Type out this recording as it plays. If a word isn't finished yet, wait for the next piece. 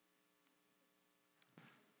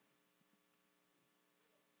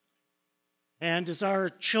And as our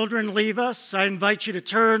children leave us, I invite you to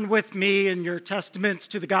turn with me in your testaments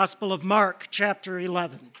to the Gospel of Mark, chapter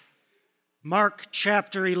 11. Mark,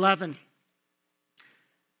 chapter 11.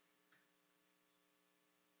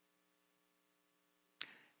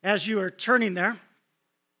 As you are turning there,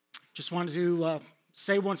 just wanted to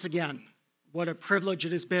say once again what a privilege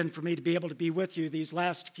it has been for me to be able to be with you these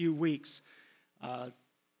last few weeks.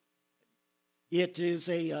 It is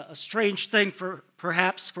a strange thing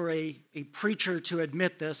perhaps for a preacher to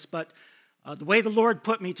admit this, but the way the Lord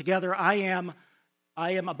put me together, I am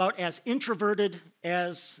about as introverted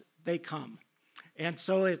as they come. And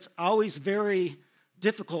so it's always very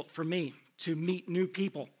difficult for me to meet new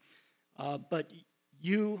people. But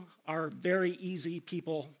you are very easy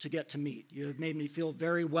people to get to meet. You have made me feel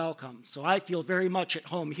very welcome. So I feel very much at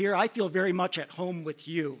home here. I feel very much at home with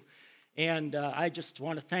you. And I just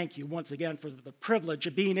want to thank you once again for the privilege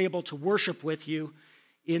of being able to worship with you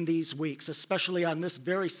in these weeks, especially on this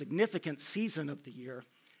very significant season of the year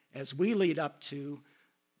as we lead up to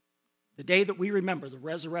the day that we remember the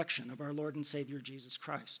resurrection of our Lord and Savior Jesus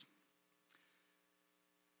Christ.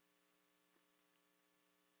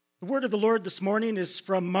 The word of the Lord this morning is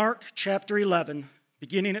from Mark chapter 11,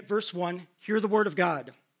 beginning at verse 1. Hear the word of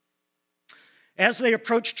God. As they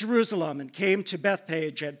approached Jerusalem and came to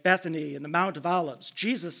Bethphage at Bethany in the Mount of Olives,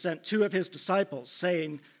 Jesus sent two of his disciples,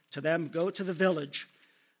 saying to them, "Go to the village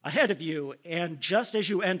ahead of you, and just as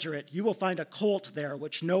you enter it, you will find a colt there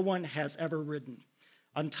which no one has ever ridden.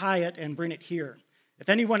 Untie it and bring it here. If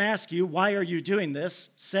anyone asks you, 'Why are you doing this?'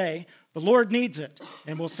 say, 'The Lord needs it,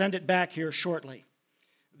 and will send it back here shortly.'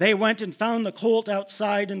 They went and found the colt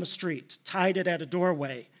outside in the street, tied it at a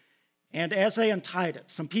doorway. And as they untied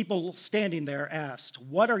it, some people standing there asked,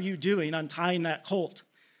 'What are you doing untying that colt?'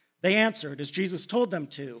 They answered as Jesus told them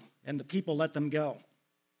to, and the people let them go.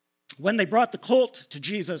 When they brought the colt to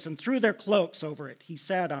Jesus and threw their cloaks over it, he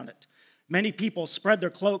sat on it. Many people spread their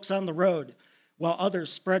cloaks on the road, while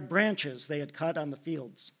others spread branches they had cut on the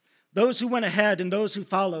fields. Those who went ahead and those who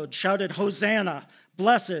followed shouted, 'Hosanna!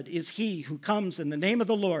 Blessed is he who comes in the name of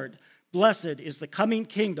the Lord. Blessed is the coming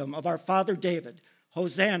kingdom of our father David.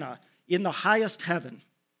 Hosanna in the highest heaven.'"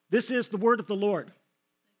 This is the word of the Lord.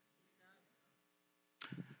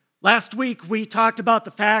 Last week, we talked about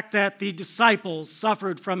the fact that the disciples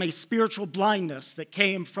suffered from a spiritual blindness that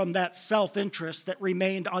came from that self-interest that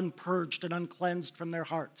remained unpurged and uncleansed from their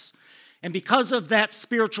hearts. And because of that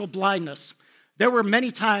spiritual blindness, there were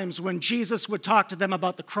many times when Jesus would talk to them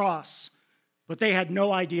about the cross, but they had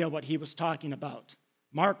no idea what he was talking about.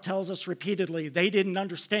 Mark tells us repeatedly they didn't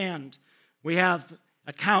understand. We have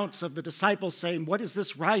accounts of the disciples saying, "What is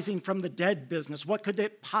this rising from the dead business? What could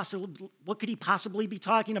he possibly be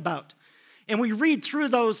talking about?" And we read through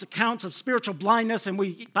those accounts of spiritual blindness,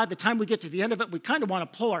 and by the time we get to the end of it, we kind of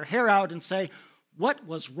want to pull our hair out and say, what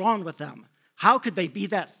was wrong with them? How could they be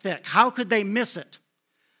that thick? How could they miss it?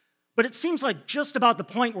 But it seems like just about the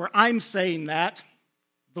point where I'm saying that,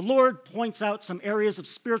 the Lord points out some areas of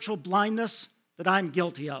spiritual blindness that I'm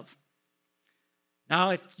guilty of.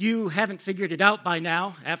 Now, if you haven't figured it out by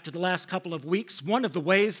now, after the last couple of weeks, one of the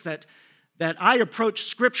ways that I approach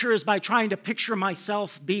Scripture is by trying to picture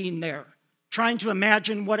myself being there, trying to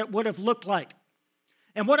imagine what it would have looked like.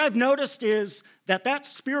 And what I've noticed is that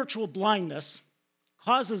spiritual blindness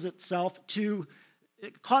causes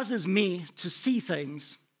me to see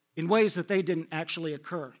things in ways that they didn't actually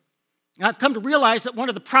occur. And I've come to realize that one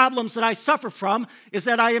of the problems that I suffer from is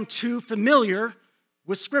that I am too familiar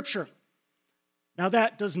with Scripture. Now,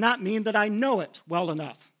 that does not mean that I know it well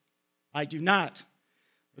enough. I do not.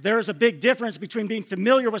 There is a big difference between being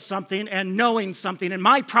familiar with something and knowing something. And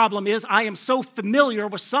my problem is I am so familiar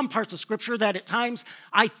with some parts of Scripture that at times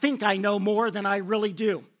I think I know more than I really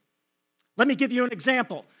do. Let me give you an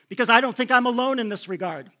example, because I don't think I'm alone in this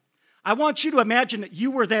regard. I want you to imagine that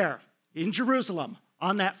you were there in Jerusalem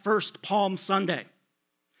on that first Palm Sunday.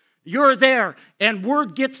 You're there, and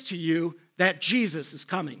word gets to you that Jesus is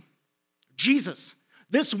coming. Jesus,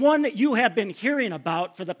 this one that you have been hearing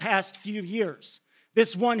about for the past few years,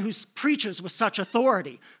 this one who preaches with such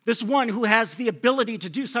authority, this one who has the ability to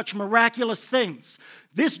do such miraculous things,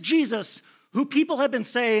 this Jesus who people have been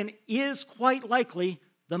saying is quite likely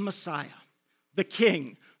the Messiah, the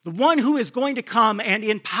King, the one who is going to come and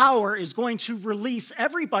in power is going to release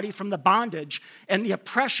everybody from the bondage and the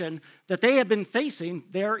oppression that they have been facing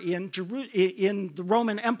there in the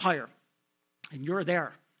Roman Empire. And you're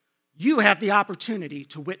there. You have the opportunity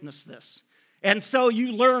to witness this. And so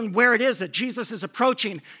you learn where it is that Jesus is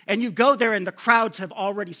approaching, and you go there, and the crowds have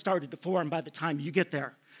already started to form by the time you get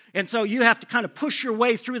there. And so you have to kind of push your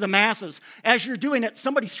way through the masses. As you're doing it,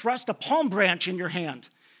 somebody thrust a palm branch in your hand.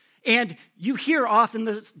 And you hear off in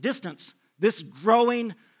the distance this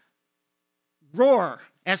growing roar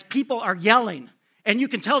as people are yelling. And you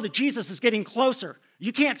can tell that Jesus is getting closer.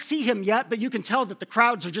 You can't see him yet, but you can tell that the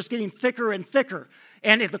crowds are just getting thicker and thicker.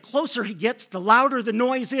 And the closer he gets, the louder the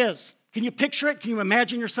noise is. Can you picture it? Can you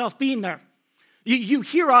imagine yourself being there? You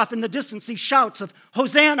hear off in the distance these shouts of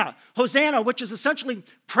Hosanna, Hosanna, which is essentially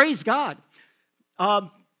praise God.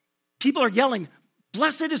 People are yelling,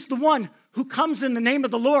 blessed is the one who comes in the name of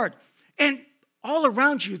the Lord. And all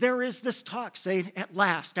around you, there is this talk saying, at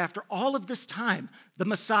last, after all of this time, the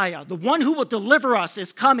Messiah, the one who will deliver us,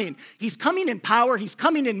 is coming. He's coming in power. He's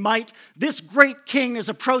coming in might. This great king is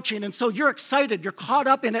approaching. And so you're excited. You're caught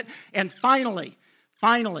up in it. And finally,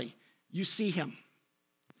 you see him.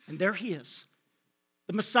 And there he is,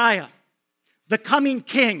 the Messiah, the coming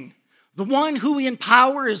king, the one who in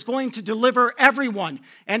power is going to deliver everyone.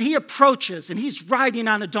 And he approaches, and he's riding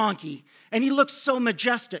on a donkey. And he looks so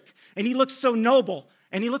majestic. And he looks so noble,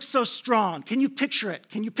 and he looks so strong. Can you picture it?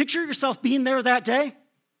 Can you picture yourself being there that day?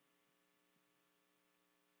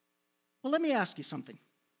 Well, let me ask you something.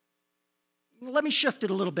 Let me shift it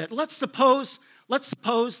a little bit. Let's suppose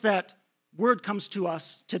that word comes to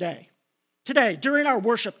us today, during our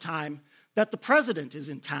worship time, that the president is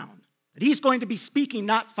in town, that he's going to be speaking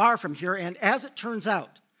not far from here, and as it turns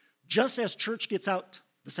out, just as church gets out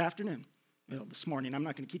this afternoon, this morning, I'm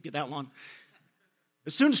not going to keep you that long,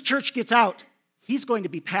 as soon as church gets out, he's going to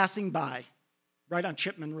be passing by right on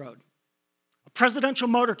Chipman Road. A presidential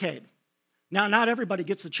motorcade. Now, not everybody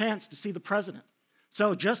gets a chance to see the president.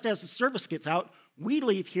 So just as the service gets out, we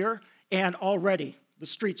leave here, and already the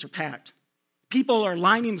streets are packed. People are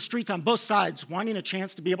lining the streets on both sides, wanting a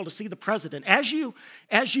chance to be able to see the president. As you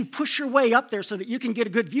push your way up there so that you can get a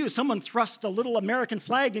good view, someone thrusts a little American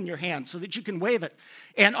flag in your hand so that you can wave it.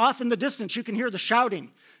 And off in the distance, you can hear the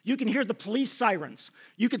shouting. You can hear the police sirens.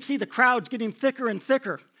 You can see the crowds getting thicker and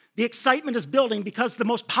thicker. The excitement is building because the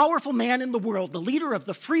most powerful man in the world, the leader of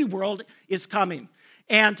the free world, is coming.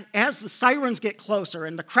 And as the sirens get closer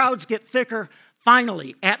and the crowds get thicker,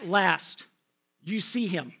 finally, at last, you see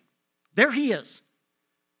him. There he is,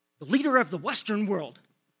 the leader of the Western world,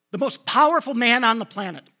 the most powerful man on the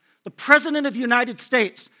planet, the president of the United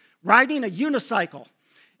States, riding a unicycle.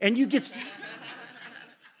 And you get...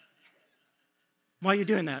 Why are you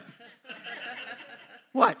doing that?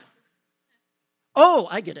 What? Oh,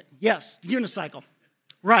 I get it. Yes, unicycle.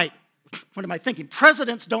 Right. What am I thinking?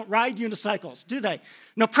 Presidents don't ride unicycles, do they?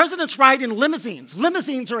 No, presidents ride in limousines.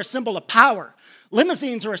 Limousines are a symbol of power.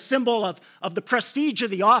 Limousines are a symbol of the prestige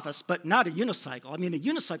of the office, but not a unicycle. I mean, a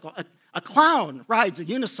unicycle, a clown rides a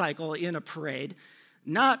unicycle in a parade,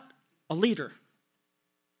 not a leader.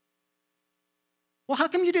 Well, how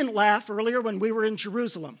come you didn't laugh earlier when we were in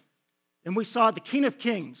Jerusalem? And we saw the King of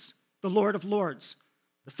Kings, the Lord of Lords,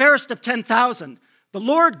 the fairest of 10,000, the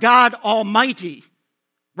Lord God Almighty,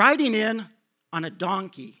 riding in on a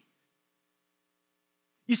donkey.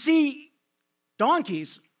 You see,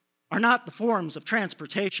 donkeys are not the forms of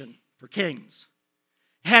transportation for kings.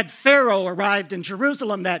 Had Pharaoh arrived in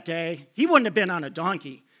Jerusalem that day, he wouldn't have been on a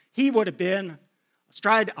donkey. He would have been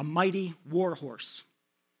astride a mighty war horse.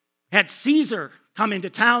 Had Caesar come into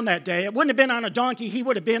town that day, it wouldn't have been on a donkey, he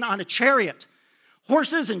would have been on a chariot.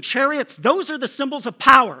 Horses and chariots, those are the symbols of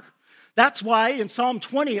power. That's why in Psalm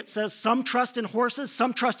 20 it says, some trust in horses,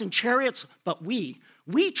 some trust in chariots, but we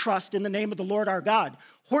trust in the name of the Lord our God.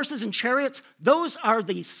 Horses and chariots, those are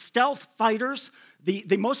the stealth fighters,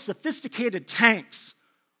 the most sophisticated tanks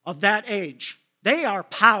of that age. They are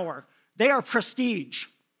power. They are prestige.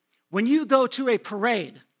 When you go to a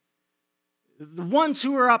parade, the ones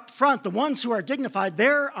who are up front, the ones who are dignified,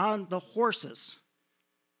 they're on the horses.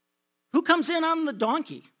 Who comes in on the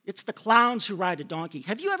donkey? It's the clowns who ride a donkey.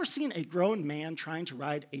 Have you ever seen a grown man trying to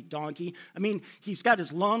ride a donkey? I mean,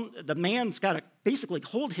 the man's got to basically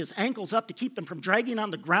hold his ankles up to keep them from dragging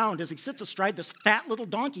on the ground as he sits astride this fat little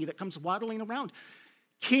donkey that comes waddling around.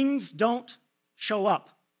 Kings don't show up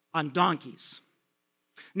on donkeys.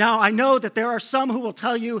 Now, I know that there are some who will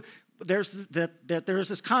tell you there's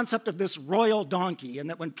this concept of this royal donkey, and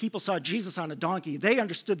that when people saw Jesus on a donkey, they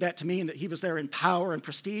understood that to mean that he was there in power and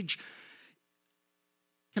prestige.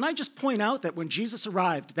 Can I just point out that when Jesus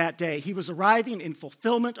arrived that day, he was arriving in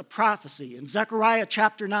fulfillment of prophecy. In Zechariah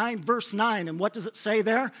chapter 9, verse 9, and what does it say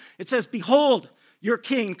there? It says, behold, your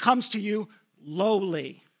king comes to you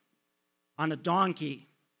lowly on a donkey.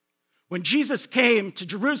 When Jesus came to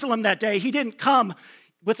Jerusalem that day, he didn't come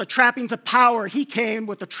with the trappings of power. He came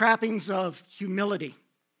with the trappings of humility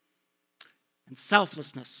and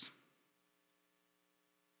selflessness.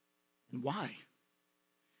 And why?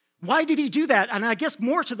 Why did he do that? And I guess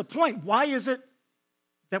more to the point, why is it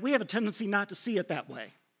that we have a tendency not to see it that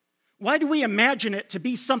way? Why do we imagine it to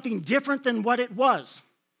be something different than what it was?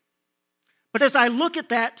 But as I look at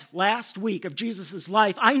that last week of Jesus'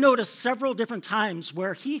 life, I noticed several different times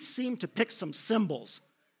where he seemed to pick some symbols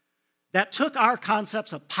that took our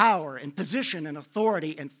concepts of power and position and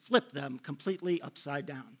authority and flipped them completely upside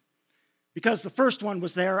down. Because the first one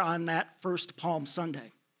was there on that first Palm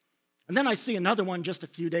Sunday. And then I see another one just a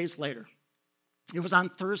few days later. It was on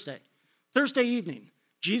Thursday evening.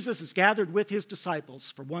 Jesus is gathered with his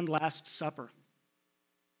disciples for one last supper.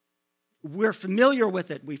 We're familiar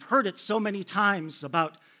with it. We've heard it so many times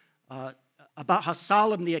about how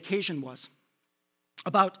solemn the occasion was,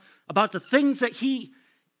 about the things that he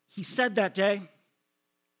said that day,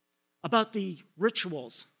 about the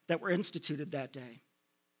rituals that were instituted that day.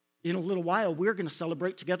 In a little while, we're going to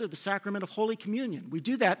celebrate together the sacrament of Holy Communion. We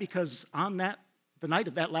do that because on the night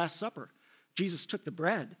of that Last Supper, Jesus took the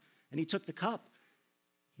bread and he took the cup.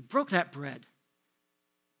 He broke that bread.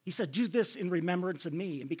 He said, "Do this in remembrance of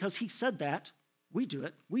me." And because he said that, we do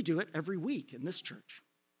it. We do it every week in this church.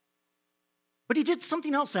 But he did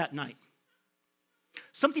something else that night.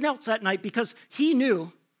 Something else that night because he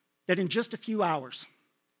knew that in just a few hours,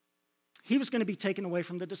 he was going to be taken away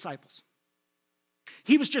from the disciples.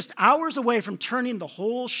 He was just hours away from turning the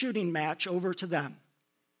whole shooting match over to them.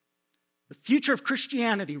 The future of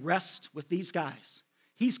Christianity rests with these guys.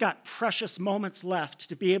 He's got precious moments left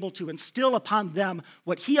to be able to instill upon them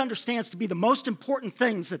what he understands to be the most important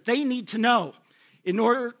things that they need to know in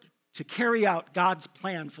order to carry out God's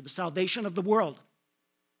plan for the salvation of the world.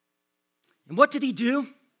 And what did he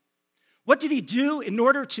do? What did he do in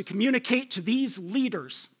order to communicate to these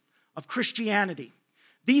leaders of Christianity?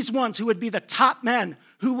 These ones who would be the top men,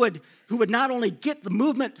 who would not only get the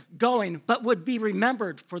movement going, but would be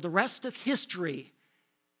remembered for the rest of history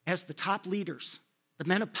as the top leaders, the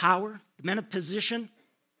men of power, the men of position.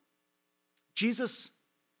 Jesus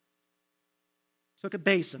took a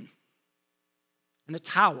basin and a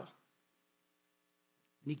towel,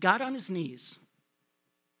 and he got on his knees,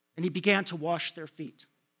 and he began to wash their feet.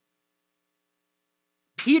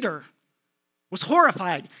 Peter was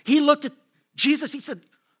horrified. He looked at Jesus, he said,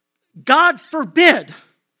 "God forbid,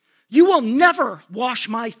 you will never wash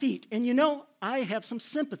my feet." And you know, I have some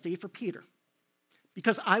sympathy for Peter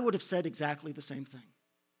because I would have said exactly the same thing.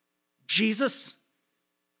 Jesus,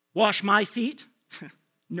 wash my feet?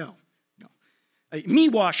 No. Me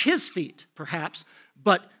wash his feet, perhaps,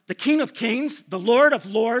 but the King of Kings, the Lord of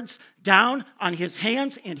Lords, down on his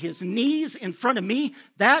hands and his knees in front of me,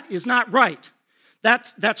 that is not right.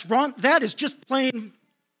 That's wrong. That is just plain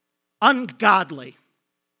ungodly.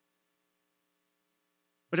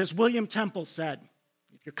 But as William Temple said,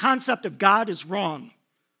 if your concept of God is wrong,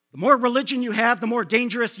 the more religion you have, the more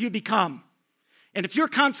dangerous you become. And if your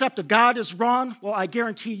concept of God is wrong, well, I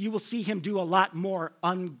guarantee you will see him do a lot more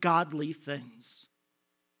ungodly things.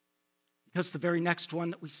 Because the very next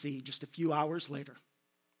one that we see just a few hours later,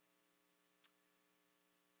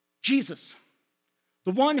 Jesus,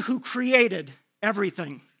 the one who created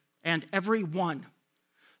everything and everyone,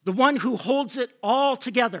 the one who holds it all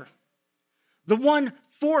together, the one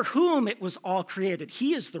for whom it was all created.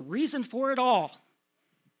 He is the reason for it all.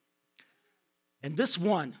 And this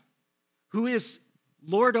one, who is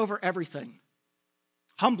Lord over everything,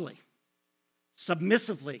 humbly,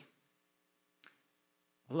 submissively,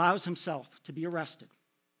 allows himself to be arrested,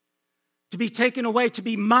 to be taken away, to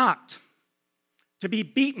be mocked, to be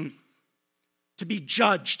beaten, to be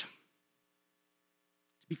judged,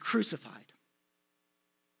 to be crucified.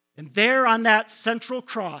 And there on that central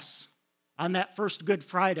cross, on that first Good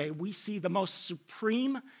Friday, we see the most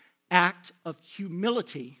supreme act of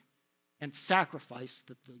humility and sacrifice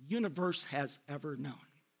that the universe has ever known.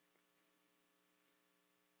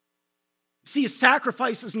 See, a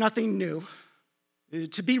sacrifice is nothing new.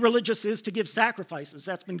 To be religious is to give sacrifices.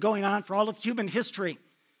 That's been going on for all of human history.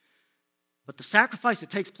 But the sacrifice that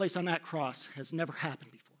takes place on that cross has never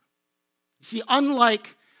happened before. See,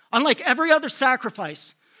 unlike every other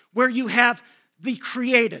sacrifice where you have the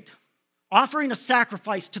created offering a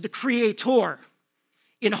sacrifice to the Creator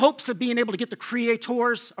in hopes of being able to get the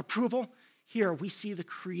Creator's approval, here we see the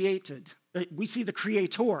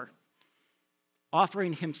Creator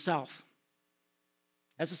offering himself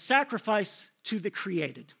as a sacrifice to the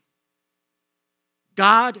created.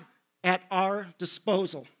 God at our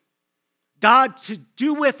disposal. God to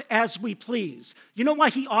do with as we please. You know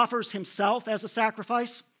why he offers himself as a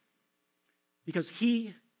sacrifice? Because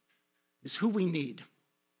he is who we need.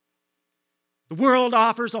 The world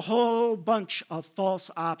offers a whole bunch of false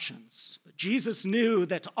options. But Jesus knew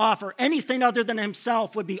that to offer anything other than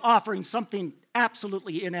himself would be offering something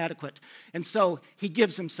absolutely inadequate. And so he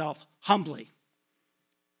gives himself humbly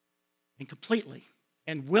and completely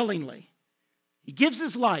and willingly. He gives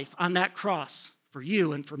his life on that cross for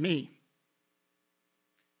you and for me.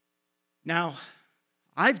 Now,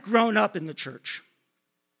 I've grown up in the church.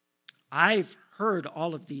 I've heard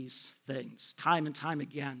all of these things time and time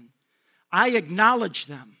again. I acknowledge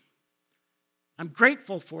them. I'm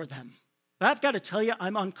grateful for them. But I've got to tell you,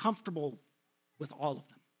 I'm uncomfortable with all of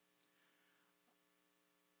them.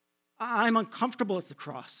 I'm uncomfortable with the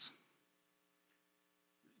cross.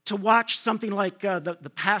 To watch something like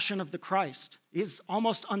the Passion of the Christ is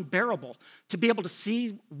almost unbearable. To be able to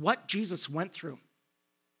see what Jesus went through.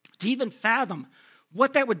 To even fathom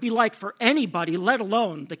what that would be like for anybody, let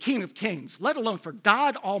alone the King of Kings, let alone for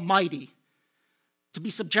God Almighty, to be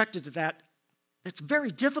subjected to that. It's very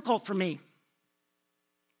difficult for me.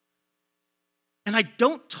 And I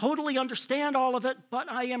don't totally understand all of it, but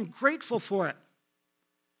I am grateful for it.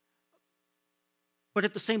 But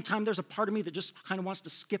at the same time, there's a part of me that just kind of wants to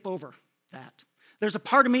skip over that. There's a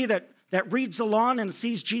part of me that reads along and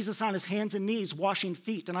sees Jesus on his hands and knees washing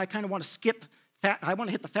feet, and I kind of want to skip. I want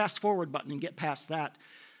to hit the fast forward button and get past that.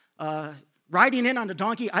 Riding in on a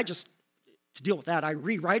donkey, to deal with that, I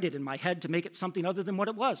rewrite it in my head to make it something other than what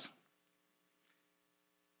it was.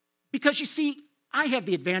 Because you see, I have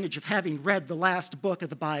the advantage of having read the last book of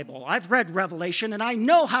the Bible. I've read Revelation, and I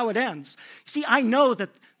know how it ends. See, I know that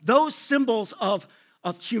those symbols of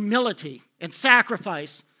humility and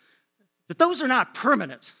sacrifice, that those are not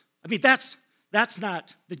permanent. I mean, that's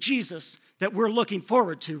not the Jesus that we're looking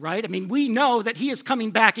forward to, right? I mean, we know that he is coming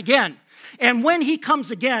back again. And when he comes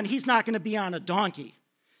again, he's not going to be on a donkey.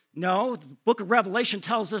 No, the book of Revelation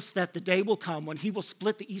tells us that the day will come when he will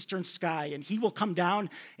split the eastern sky, and he will come down,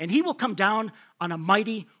 on a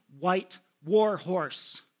mighty white war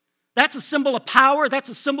horse. That's a symbol of power. That's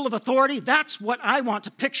a symbol of authority. That's what I want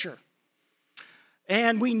to picture.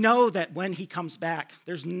 And we know that when he comes back,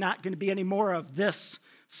 there's not going to be any more of this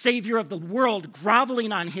Savior of the world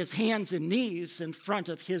groveling on his hands and knees in front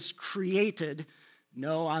of his created.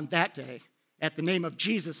 No, on that day, at the name of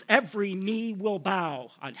Jesus, every knee will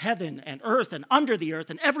bow on heaven and earth and under the earth,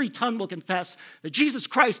 and every tongue will confess that Jesus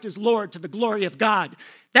Christ is Lord to the glory of God.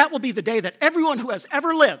 That will be the day that everyone who has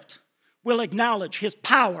ever lived will acknowledge his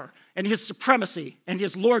power and his supremacy and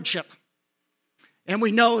his lordship. And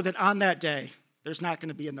we know that on that day, there's not going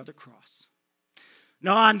to be another cross.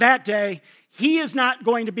 No, on that day, he is not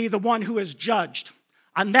going to be the one who is judged.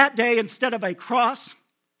 On that day, instead of a cross,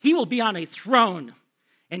 he will be on a throne.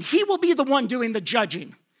 And he will be the one doing the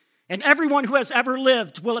judging. And everyone who has ever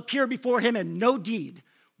lived will appear before him, and no deed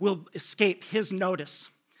will escape his notice.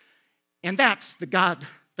 And that's the God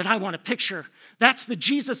that I want to picture. That's the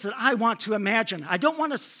Jesus that I want to imagine. I don't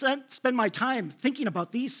want to spend my time thinking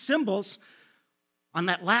about these symbols on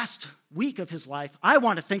that last week of his life. I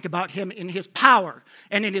want to think about him in his power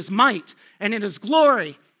and in his might and in his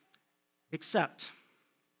glory. Except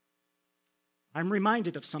I'm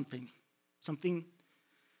reminded of something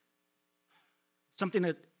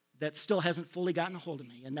that still hasn't fully gotten a hold of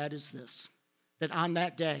me, and that is this, that on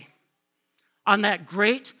that day, on that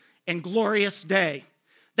great and glorious day,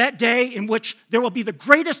 that day in which there will be the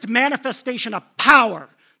greatest manifestation of power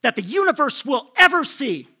that the universe will ever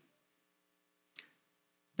see,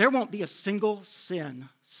 there won't be a single sin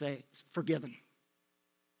forgiven.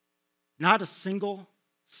 Not a single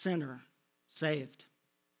sinner saved.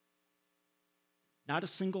 Not a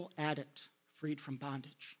single addict freed from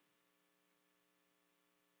bondage.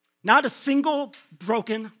 Not a single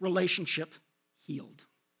broken relationship healed.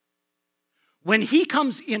 When he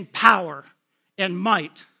comes in power and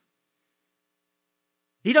might,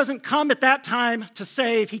 he doesn't come at that time to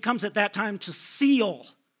save, he comes at that time to seal,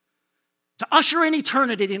 to usher in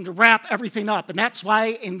eternity and to wrap everything up. And that's why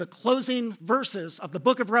in the closing verses of the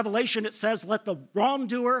book of Revelation, it says, let the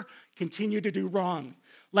wrongdoer continue to do wrong.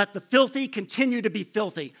 Let the filthy continue to be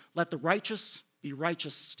filthy. Let the righteous be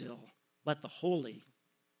righteous still. Let the holy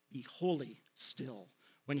be holy still.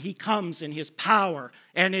 When he comes in his power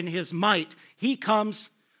and in his might, he comes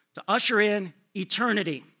to usher in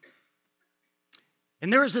eternity.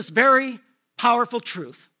 And there is this very powerful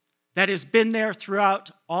truth that has been there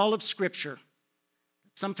throughout all of Scripture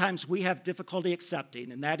that sometimes we have difficulty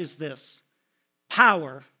accepting, and that is this: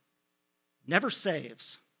 power never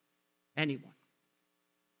saves anyone.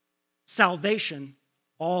 Salvation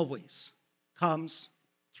always comes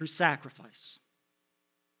through sacrifice.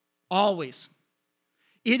 Always.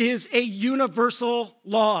 It is a universal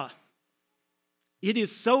law. It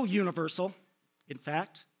is so universal, in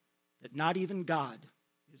fact, that not even God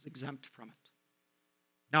is exempt from it.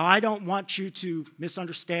 Now, I don't want you to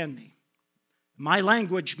misunderstand me.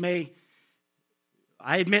 I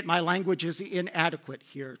admit my language is inadequate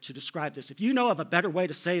here to describe this. If you know of a better way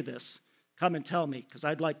to say this, come and tell me, because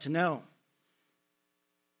I'd like to know.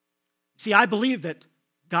 See, I believe that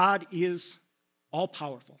God is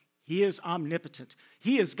all-powerful. He is omnipotent.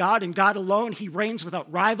 He is God and God alone. He reigns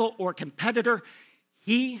without rival or competitor.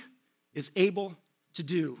 He is able to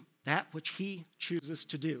do that which he chooses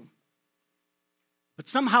to do. But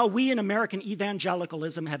somehow we in American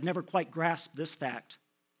evangelicalism have never quite grasped this fact,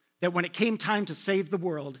 that when it came time to save the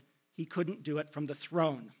world, he couldn't do it from the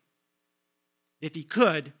throne. If he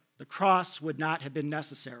could, the cross would not have been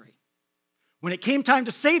necessary. When it came time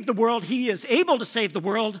to save the world, he is able to save the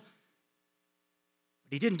world,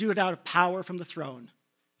 but he didn't do it out of power from the throne.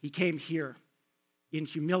 He came here in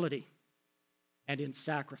humility and in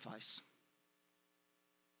sacrifice.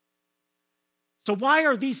 So why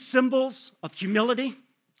are these symbols of humility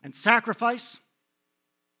and sacrifice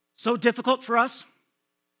so difficult for us?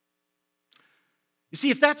 You see,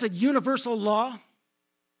 if that's a universal law,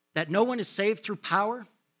 that no one is saved through power,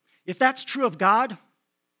 if that's true of God,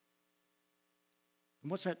 then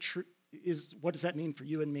what does that mean for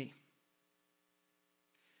you and me?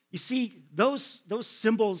 You see, those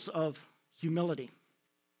symbols of humility,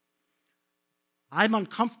 I'm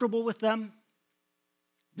uncomfortable with them,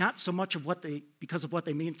 not so much because of what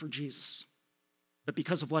they mean for Jesus, but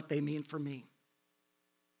because of what they mean for me.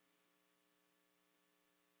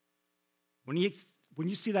 When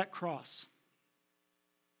you see that cross,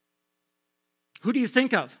 who do you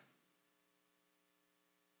think of?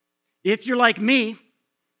 If you're like me,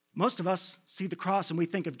 most of us see the cross and we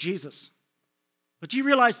think of Jesus. But do you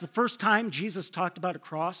realize the first time Jesus talked about a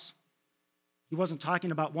cross, he wasn't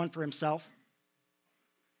talking about one for himself?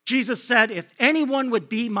 Jesus said, if anyone would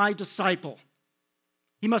be my disciple,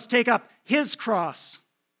 he must take up his cross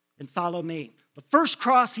and follow me. The first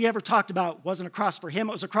cross he ever talked about wasn't a cross for him,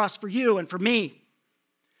 it was a cross for you and for me.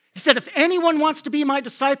 He said, if anyone wants to be my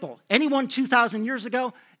disciple, anyone 2,000 years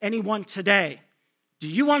ago, anyone today, do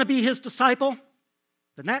you want to be his disciple?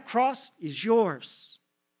 Then that cross is yours.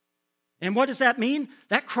 And what does that mean?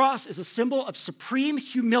 That cross is a symbol of supreme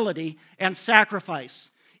humility and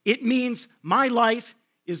sacrifice. It means my life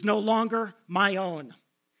is no longer my own.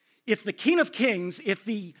 If the King of Kings, if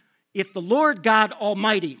the Lord God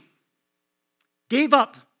Almighty gave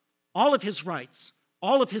up all of his rights,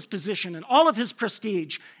 all of his position, and all of his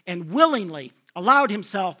prestige, and willingly allowed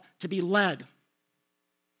himself to be led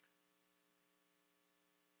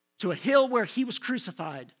to a hill where he was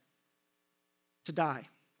crucified to die,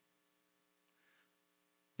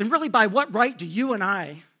 then really by what right do you and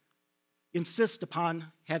I insist upon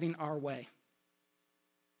having our way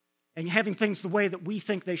and having things the way that we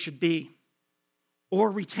think they should be, or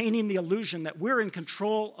retaining the illusion that we're in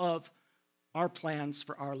control of our plans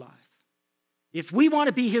for our life? If we want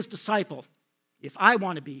to be his disciple, if I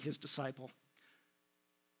want to be his disciple,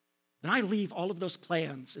 then I leave all of those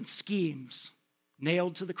plans and schemes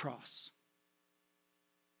nailed to the cross,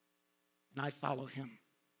 and I follow him.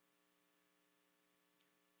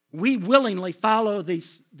 We willingly follow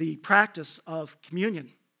the practice of communion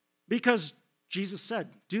because Jesus said,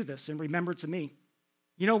 do this and remember to me.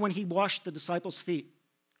 You know, when he washed the disciples' feet,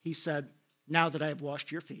 he said, now that I have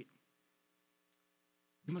washed your feet,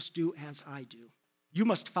 you must do as I do. You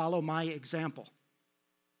must follow my example.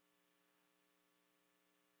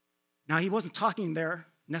 Now, he wasn't talking there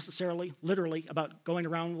necessarily, literally, about going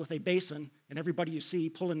around with a basin and everybody you see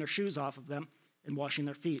pulling their shoes off of them and washing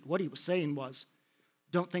their feet. What he was saying was,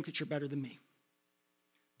 don't think that you're better than me.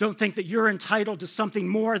 Don't think that you're entitled to something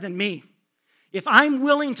more than me. If I'm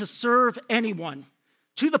willing to serve anyone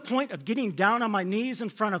to the point of getting down on my knees in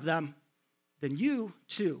front of them, then you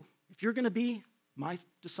too, if you're going to be my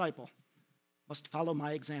disciple, must follow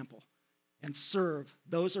my example and serve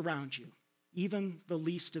those around you, even the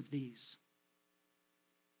least of these.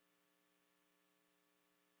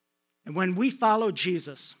 And when we follow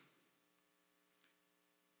Jesus,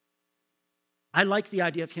 I like the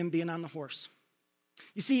idea of him being on the horse.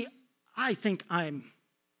 You see, I think I'm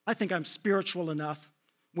spiritual enough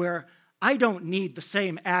where I don't need the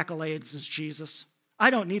same accolades as Jesus. I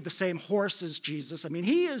don't need the same horse as Jesus. I mean,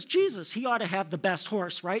 he is Jesus. He ought to have the best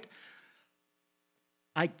horse, right?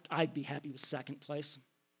 I'd be happy with second place.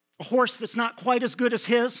 A horse that's not quite as good as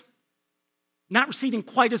his, not receiving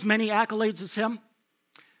quite as many accolades as him.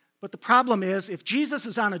 But the problem is, if Jesus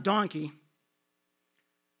is on a donkey,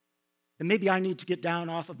 then maybe I need to get down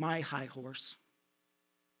off of my high horse.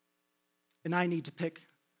 And I need to pick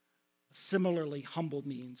a similarly humble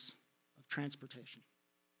means of transportation.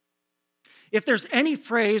 If there's any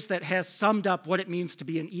phrase that has summed up what it means to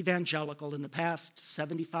be an evangelical in the past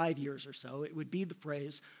 75 years or so, it would be the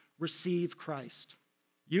phrase, receive Christ.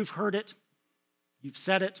 You've heard it, you've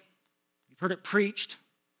said it, you've heard it preached.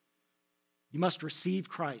 You must receive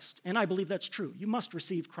Christ. And I believe that's true. You must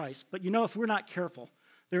receive Christ. But you know, if we're not careful,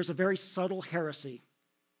 there's a very subtle heresy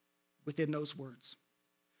within those words.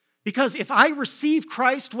 Because if I receive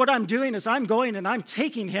Christ, what I'm doing is I'm going and I'm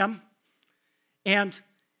taking him, and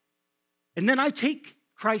then I take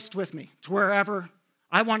Christ with me to wherever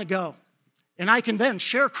I want to go. And I can then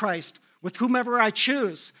share Christ with whomever I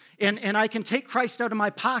choose. And I can take Christ out of my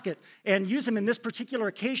pocket and use him in this particular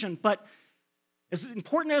occasion. But as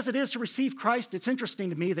important as it is to receive Christ, it's interesting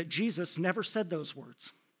to me that Jesus never said those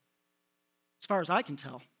words, as far as I can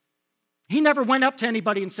tell. He never went up to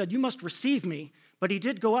anybody and said, you must receive me. But he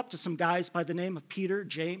did go up to some guys by the name of Peter,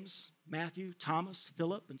 James, Matthew, Thomas,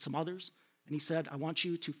 Philip, and some others. And he said, I want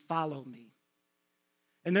you to follow me.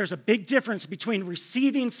 And there's a big difference between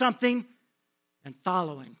receiving something and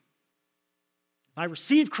following. If I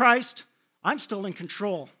receive Christ, I'm still in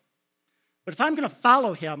control. But if I'm going to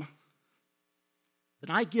follow him,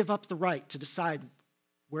 then I give up the right to decide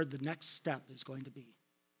where the next step is going to be.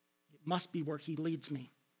 It must be where he leads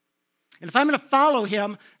me. And if I'm going to follow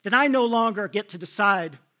him, then I no longer get to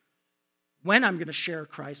decide when I'm going to share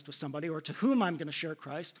Christ with somebody or to whom I'm going to share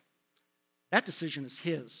Christ. That decision is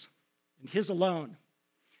his and his alone.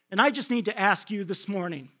 And I just need to ask you this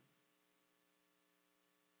morning,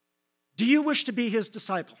 do you wish to be his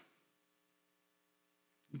disciple?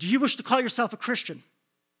 Do you wish to call yourself a Christian?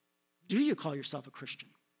 Do you call yourself a Christian?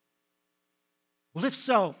 Well, if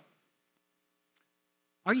so,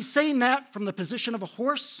 are you saying that from the position of a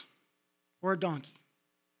horse or a donkey?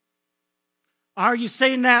 Are you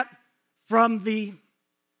saying that from the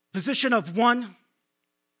position of one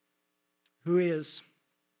who is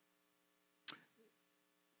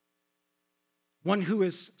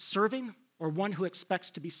serving or one who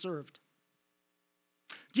expects to be served?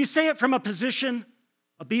 Do you say it from a position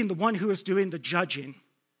of being the one who is doing the judging?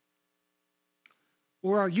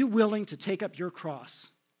 Or are you willing to take up your cross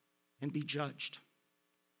and be judged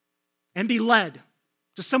and be led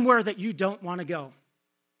to somewhere that you don't want to go?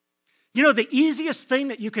 You know, the easiest thing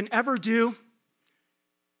that you can ever do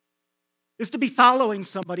is to be following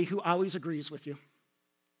somebody who always agrees with you.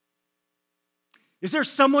 Is there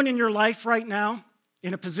someone in your life right now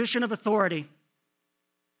in a position of authority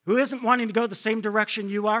who isn't wanting to go the same direction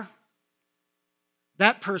you are?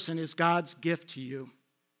 That person is God's gift to you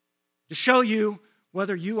to show you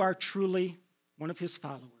whether you are truly one of his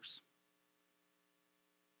followers.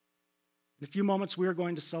 In a few moments, we are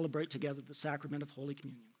going to celebrate together the sacrament of Holy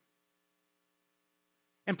Communion.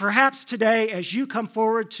 And perhaps today, as you come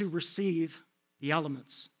forward to receive the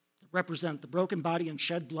elements that represent the broken body and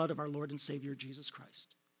shed blood of our Lord and Savior Jesus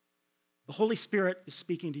Christ, the Holy Spirit is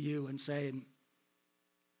speaking to you and saying,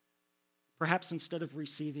 perhaps instead of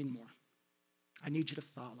receiving more, I need you to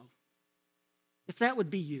follow. If that would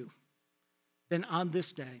be you, then on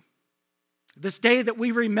this day that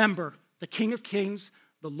we remember the King of Kings,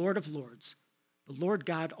 the Lord of Lords, the Lord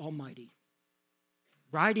God Almighty,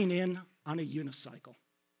 riding in on a unicycle,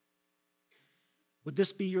 would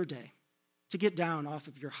this be your day to get down off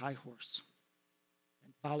of your high horse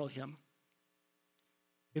and follow him?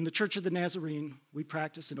 In the Church of the Nazarene, we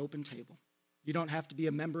practice an open table. You don't have to be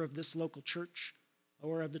a member of this local church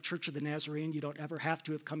or of the Church of the Nazarene. You don't ever have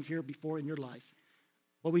to have come here before in your life.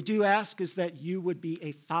 What we do ask is that you would be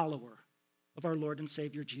a follower of our Lord and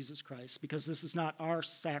Savior Jesus Christ, because this is not our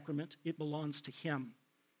sacrament, it belongs to him.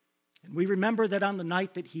 And we remember that on the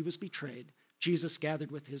night that he was betrayed, Jesus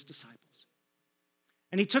gathered with his disciples.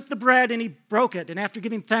 And he took the bread and he broke it, and after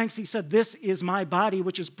giving thanks, he said, "This is my body,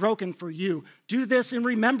 which is broken for you. Do this in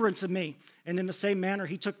remembrance of me." And in the same manner,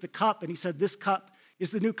 he took the cup and he said, "This cup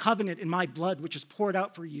is the new covenant in my blood, which is poured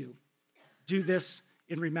out for you. Do this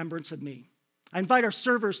in remembrance of me." I invite our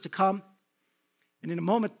servers to come, and in a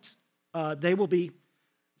moment, they will be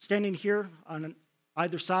standing here on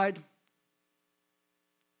either side.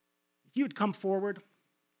 If you would come forward,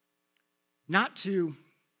 not to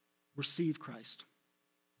receive Christ,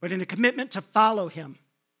 but in a commitment to follow him,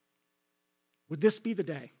 would this be the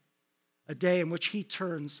day, a day in which he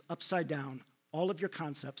turns upside down all of your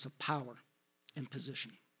concepts of power and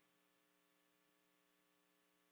position?